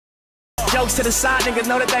Jokes to the side, niggas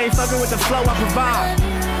know that they ain't fucking with the flow I provide.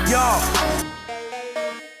 Yo.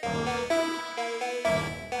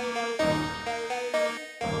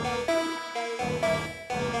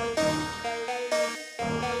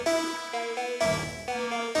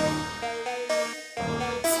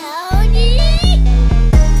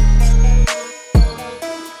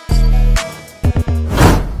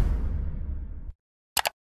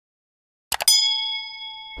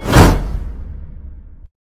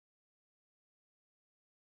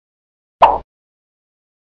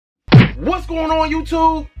 What's going on,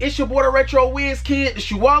 YouTube? It's your boy DaRetroWizKid, the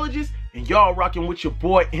shoeologist, and y'all rocking with your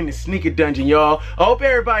boy in the sneaker dungeon, y'all. I hope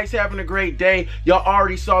everybody's having a great day. Y'all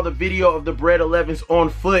already saw the video of the Bread 11s on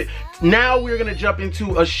foot. Now we're gonna jump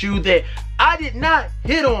into a shoe that I did not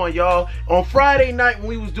hit on, y'all. On Friday night when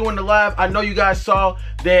we was doing the live, I know you guys saw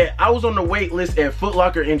that I was on the wait list at Foot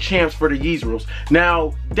Locker and Champs for the YEEZREELs.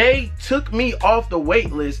 Now, they took me off the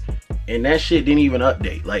wait list, and that shit didn't even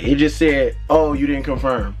update. Like, it just said, oh, you didn't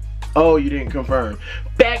confirm. Oh, you didn't confirm.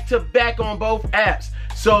 Back to back on both apps.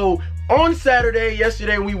 So on Saturday,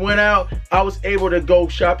 yesterday, we went out. I was able to go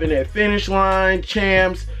shopping at Finish Line,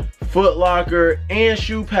 Champs, Foot Locker, and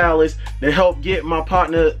Shoe Palace to help get my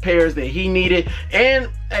partner pairs that he needed. And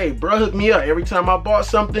hey, bro hooked me up. Every time I bought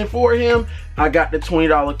something for him, I got the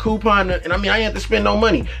 $20 coupon. And I mean, I didn't have to spend no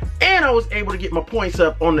money. And I was able to get my points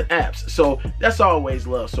up on the apps. So that's always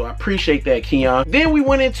love. So I appreciate that, Keon. Then we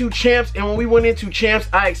went into Champs. And when we went into Champs,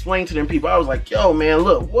 I explained to them people, I was like, yo, man,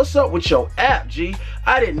 look, what's up with your app, G?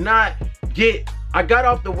 I got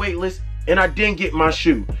off the wait list and I didn't get my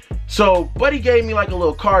shoe. So Buddy gave me like a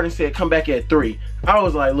little card and said, come back at 3. I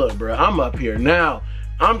was like, look, bro, I'm up here now.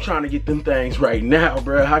 I'm trying to get them things right now,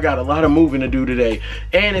 bro. I got a lot of moving to do today.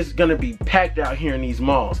 And it's gonna be packed out here in these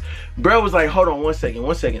malls. Bro was like, hold on one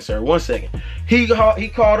second, sir, one second. He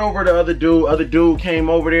called over the other dude. Other dude came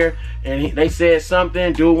over there and they said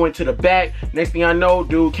something. Dude went to the back. Next thing I know,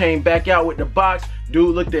 dude came back out with the box.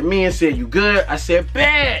 Dude looked at me and said, you good? I said,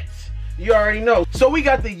 bet. You already know. So we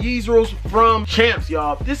got the YEEZREELs from Champs,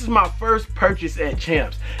 y'all. This is my first purchase at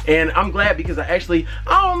Champs. And I'm glad because I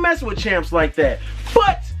don't mess with Champs like that.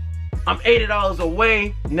 But I'm $80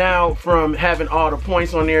 away now from having all the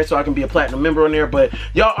points on there so I can be a platinum member on there. But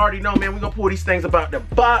y'all already know, man, we're gonna pull these things about the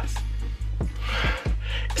box.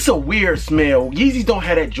 It's a weird smell. Yeezys don't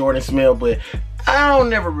have that Jordan smell, but I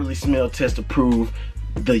don't never really smell test approve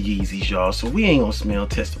the Yeezys, y'all. So we ain't gonna smell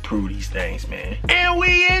test approve these things, man. And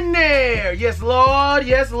we in there. Yes, Lord.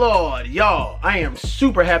 Yes, Lord. Y'all, I am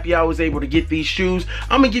super happy I was able to get these shoes.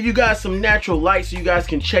 I'm gonna give you guys some natural light so you guys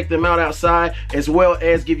can check them out outside, as well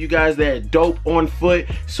as give you guys that dope on foot.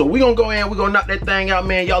 So we gonna go in, we're gonna knock that thing out,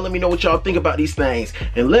 man. Y'all let me know what y'all think about these things,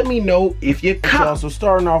 and let me know if you cop. So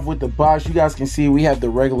starting off with the box, you guys can see we have the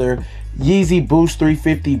regular Yeezy Boost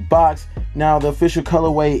 350 box. Now the official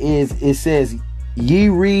colorway is, it says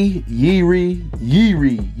YEEZREEL.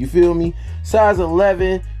 You feel me? Size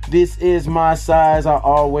 11. This is my size. I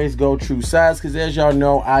always go true size because, as y'all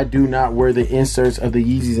know, I do not wear the inserts of the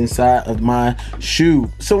Yeezys inside of my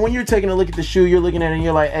shoe. So when you're taking a look at the shoe, you're looking at it and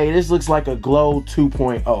you're like, hey, this looks like a Glow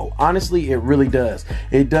 2.0. Honestly, it really does.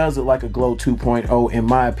 It does look like a Glow 2.0 in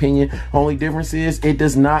my opinion. Only difference is it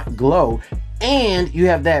does not glow. And you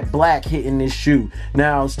have that black hitting this shoe.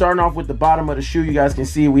 Now, starting off with the bottom of the shoe, you guys can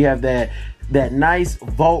see we have that nice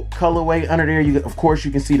Volt colorway under there. Of course,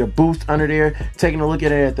 you can see the boost under there. Taking a look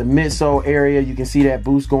at it at the midsole area, you can see that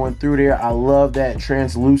boost going through there. I love that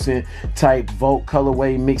translucent type Volt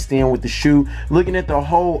colorway mixed in with the shoe. Looking at the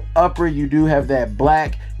whole upper, you do have that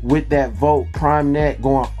black with that Volt prime net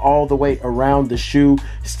going all the way around the shoe.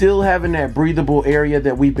 Still having that breathable area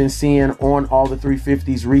that we've been seeing on all the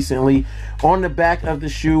 350s recently. On the back of the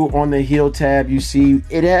shoe, on the heel tab, you see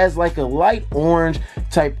it has like a light orange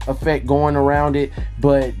type effect going around it,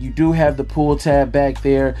 but you do have the pull tab back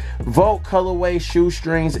there. Volt colorway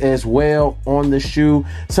shoestrings as well on the shoe.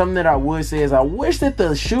 Something that I would say is I wish that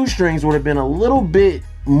the shoestrings would have been a little bit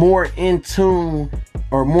more in tune,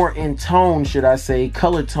 or more in tone, should I say,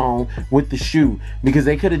 color tone with the shoe, because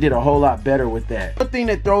they could have did a whole lot better with that. One thing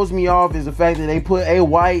that throws me off is the fact that they put a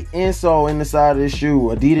white insole in the side of the shoe.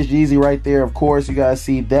 Adidas Yeezy right there, of course, you guys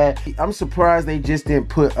see that. I'm surprised they just didn't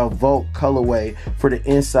put a Volt colorway for the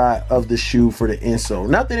inside of the shoe for the insole.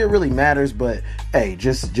 Not that it really matters, but hey,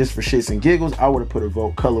 just for shits and giggles, I would have put a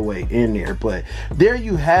Volt colorway in there. But there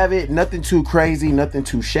you have it. Nothing too crazy, nothing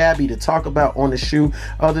too shabby to talk about on the shoe,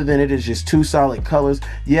 other than it is just two solid colors.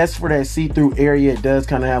 Yes, for that see-through area, it does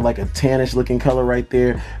kind of have like a tannish looking color right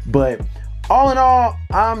there, but all in all,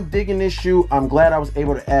 I'm digging this shoe. I'm glad I was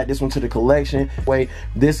able to add this one to the collection.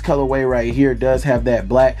 This colorway right here does have that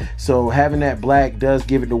black, so having that black does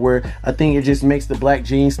give it the wear. I think it just makes the black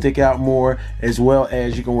jeans stick out more, as well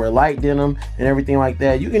as you can wear light denim and everything like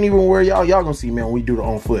that. You can even wear, y'all gonna see, man, when we do the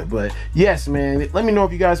on foot. But yes, man, let me know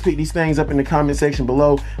if you guys pick these things up in the comment section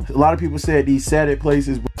below. A lot of people said these sat at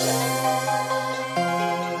places.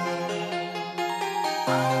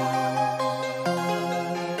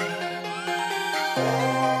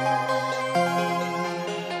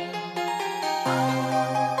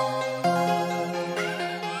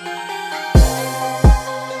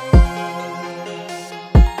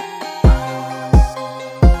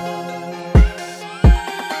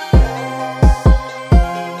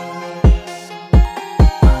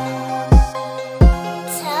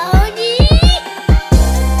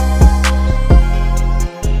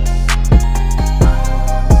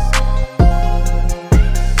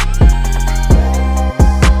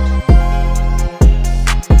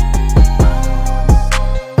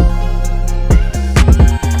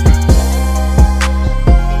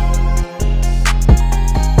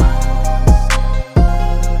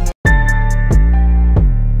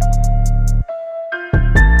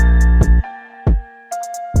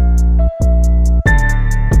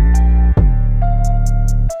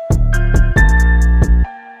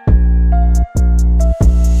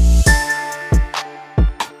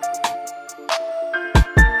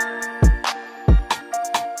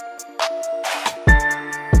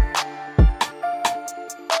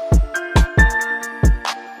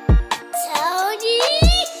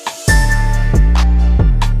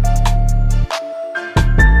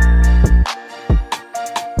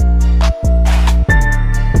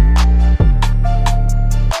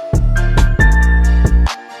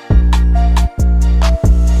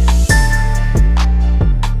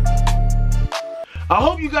 I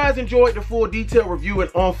hope you guys enjoyed the full detailed review and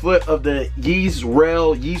on foot of the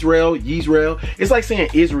YEEZREEL. It's like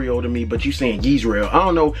saying Israel to me, but you saying YEEZREEL. I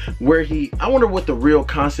don't know where I wonder what the real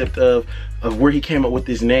concept of where he came up with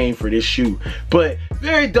this name for this shoe. But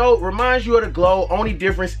very dope, reminds you of the glow. Only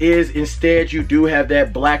difference is instead you do have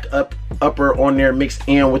that black upper on there mixed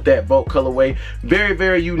in with that boat colorway. Very,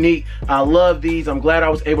 very unique. I love these. I'm glad I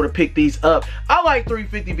was able to pick these up. I like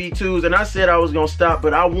 350v2s, and I said I was gonna stop,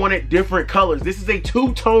 but I wanted different colors. This is a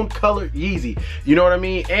two-tone color Yeezy, you know what I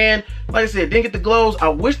mean? And like I said, didn't get the glows. I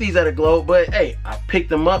wish these had a glow, but hey, I picked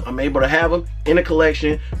them up. I'm able to have them in a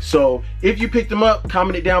collection. So if you picked them up,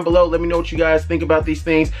 comment it down below. Let me know what you guys think about these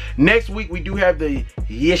things. Next week we do have the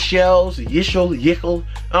YEEZREEL.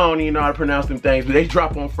 I don't even know how to pronounce them things, but they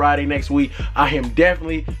drop on Friday next week. I am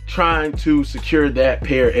definitely trying to secure that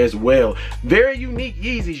pair as well. Very unique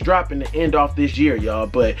Yeezys dropping to end off this year, y'all.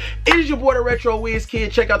 But it is your boy,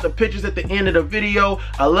 DaRetroWizKid. Check out the pictures at the end of the video.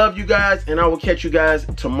 I love you guys, and I will catch you guys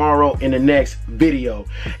tomorrow in the next video.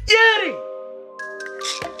 Yeti!